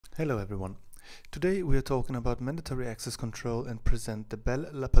Hello everyone. Today we are talking about mandatory access control and present the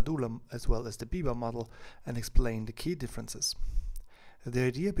Bell-LaPadula as well as the BIBA model and explain the key differences. The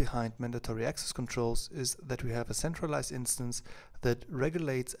idea behind mandatory access controls is that we have a centralized instance that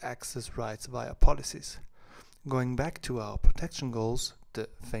regulates access rights via policies. Going back to our protection goals, the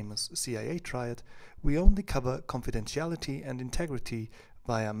famous CIA triad, we only cover confidentiality and integrity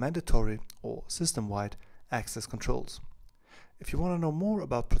via mandatory or system-wide access controls. If you want to know more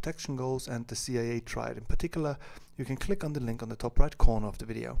about protection goals and the CIA triad in particular, you can click on the link on the top right corner of the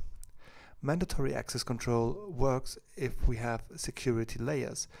video. Mandatory access control works if we have security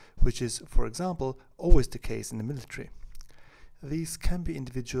layers, which is, for example, always the case in the military. These can be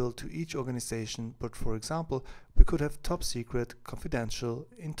individual to each organization, but for example, we could have top secret, confidential,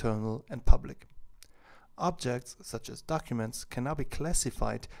 internal, and public. Objects, such as documents, can now be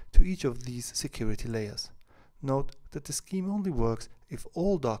classified to each of these security layers. Note that the scheme only works if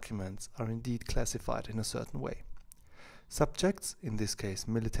all documents are indeed classified in a certain way. Subjects, in this case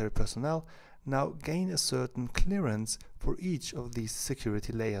military personnel, now gain a certain clearance for each of these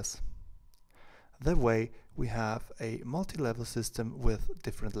security layers. That way we have a multi-level system with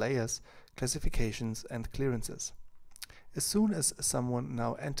different layers, classifications and clearances. As soon as someone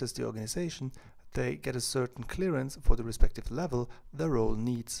now enters the organization, they get a certain clearance for the respective level their role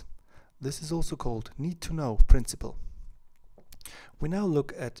needs. This is also called need-to-know principle. We now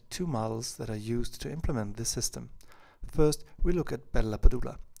look at two models that are used to implement this system. First, we look at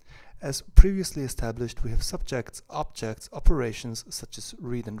Bell-LaPadula. As previously established, we have subjects, objects, operations such as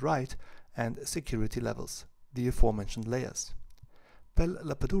read and write, and security levels, the aforementioned layers.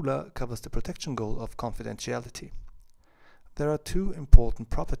 Bell-LaPadula covers the protection goal of confidentiality. There are two important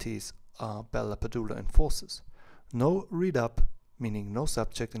properties Bell-LaPadula enforces. No read-up, meaning no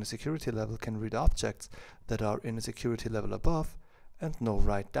subject in a security level can read objects that are in a security level above, and no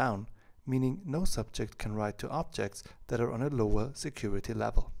write down, meaning no subject can write to objects that are on a lower security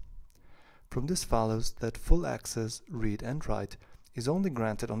level. From this follows that full access, read and write, is only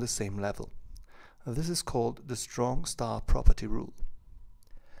granted on the same level. This is called the strong star property rule.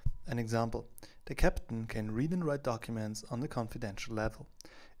 An example: the captain can read and write documents on the confidential level.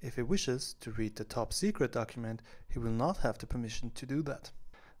 If he wishes to read the top secret document, he will not have the permission to do that.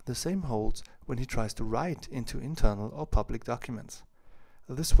 The same holds when he tries to write into internal or public documents.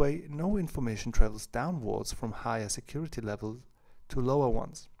 This way, no information travels downwards from higher security levels to lower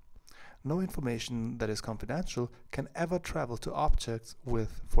ones. No information that is confidential can ever travel to objects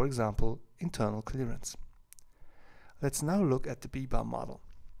with, for example, internal clearance. Let's now look at the BIBA model.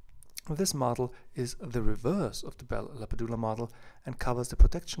 This model is the reverse of the Bell-LaPadula model and covers the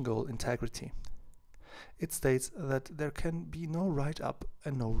protection goal integrity. It states that there can be no write up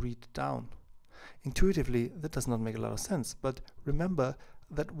and no read down. Intuitively, that does not make a lot of sense, but remember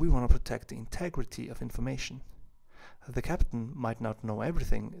that we want to protect the integrity of information. The captain might not know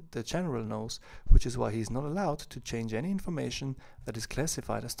everything the general knows, which is why he is not allowed to change any information that is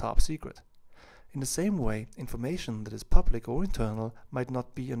classified as top secret. In the same way, information that is public or internal might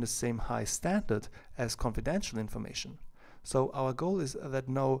not be on the same high standard as confidential information. So our goal is that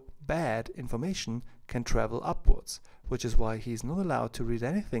no bad information can travel upwards, which is why he is not allowed to read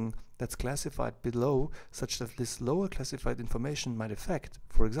anything that's classified below, such that this lower classified information might affect,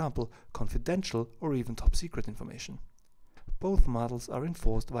 for example, confidential or even top secret information. Both models are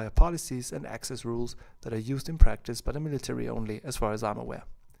enforced via policies and access rules that are used in practice by the military only, as far as I'm aware.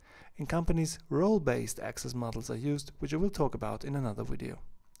 In companies, role-based access models are used, which I will talk about in another video.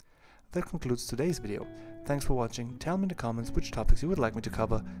 That concludes today's video. Thanks for watching. Tell me in the comments which topics you would like me to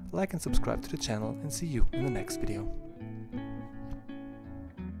cover, like and subscribe to the channel, and see you in the next video.